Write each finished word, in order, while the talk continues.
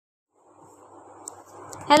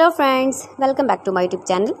Hello friends, welcome back to my YouTube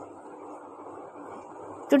channel.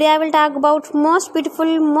 Today I will talk about most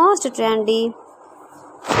beautiful, most trendy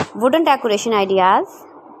wooden decoration ideas.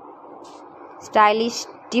 Stylish,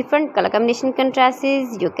 different color combination contrasts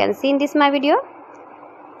you can see in this my video.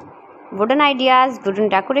 Wooden ideas, wooden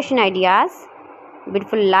decoration ideas,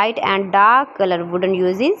 beautiful light and dark color wooden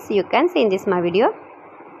uses you can see in this my video.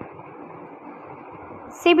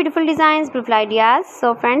 See beautiful designs, beautiful ideas.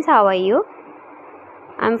 So friends, how are you?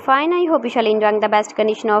 I'm fine. I hope you shall enjoying the best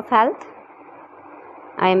condition of health.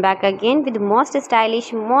 I am back again with the most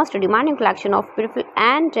stylish, most demanding collection of beautiful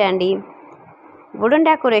and trendy wooden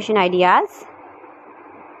decoration ideas.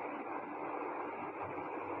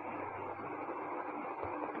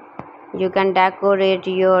 You can decorate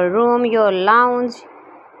your room, your lounge,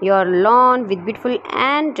 your lawn with beautiful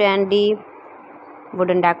and trendy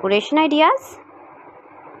wooden decoration ideas.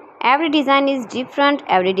 Every design is different,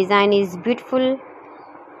 every design is beautiful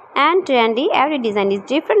and trendy. Every design is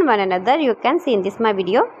different one another you can see in this my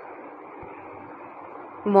video.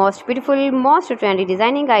 Most beautiful, most trendy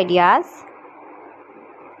designing ideas.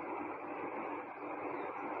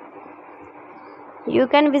 You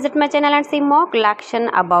can visit my channel and see more collection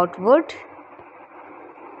about wood,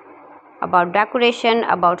 about decoration,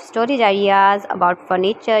 about storage ideas, about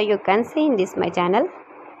furniture you can see in this my channel.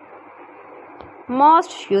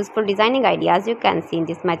 Most useful designing ideas you can see in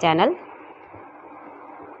this my channel.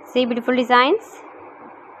 See beautiful designs.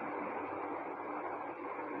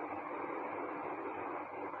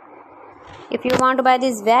 If you want to buy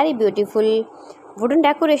these very beautiful wooden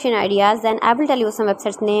decoration ideas, then I will tell you some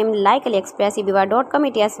websites name like AliExpress, eBay.com,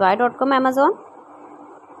 ETSY.com, Amazon.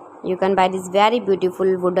 You can buy these very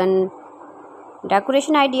beautiful wooden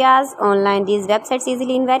decoration ideas online. These websites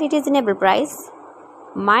easily in very reasonable price.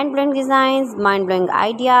 Mind-blowing designs, mind-blowing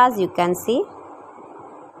ideas you can see.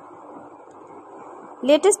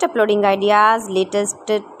 Latest uploading ideas, latest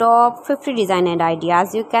top 50 design and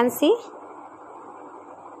ideas you can see.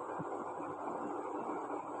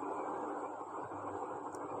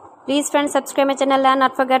 Please friends, subscribe my channel and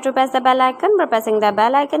not forget to press the bell icon. By pressing the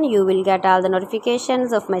bell icon you will get all the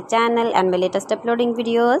notifications of my channel and my latest uploading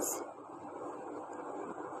videos.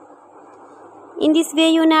 In this way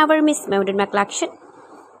you never miss my wooden collection.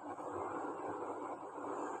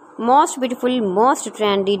 Most beautiful, most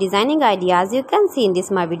trendy designing ideas you can see in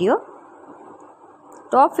this my video.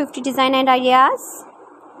 Top 50 design and ideas.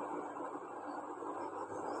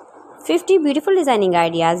 50 beautiful designing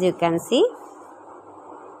ideas you can see.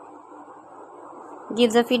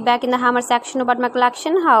 Give the feedback in the hammer section about my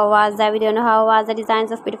collection. How was the video and how was the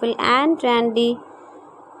designs of beautiful and trendy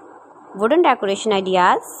wooden decoration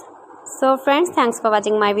ideas. So friends, thanks for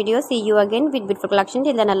watching my video. See you again with beautiful collection.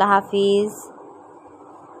 Till then, Allah Hafiz.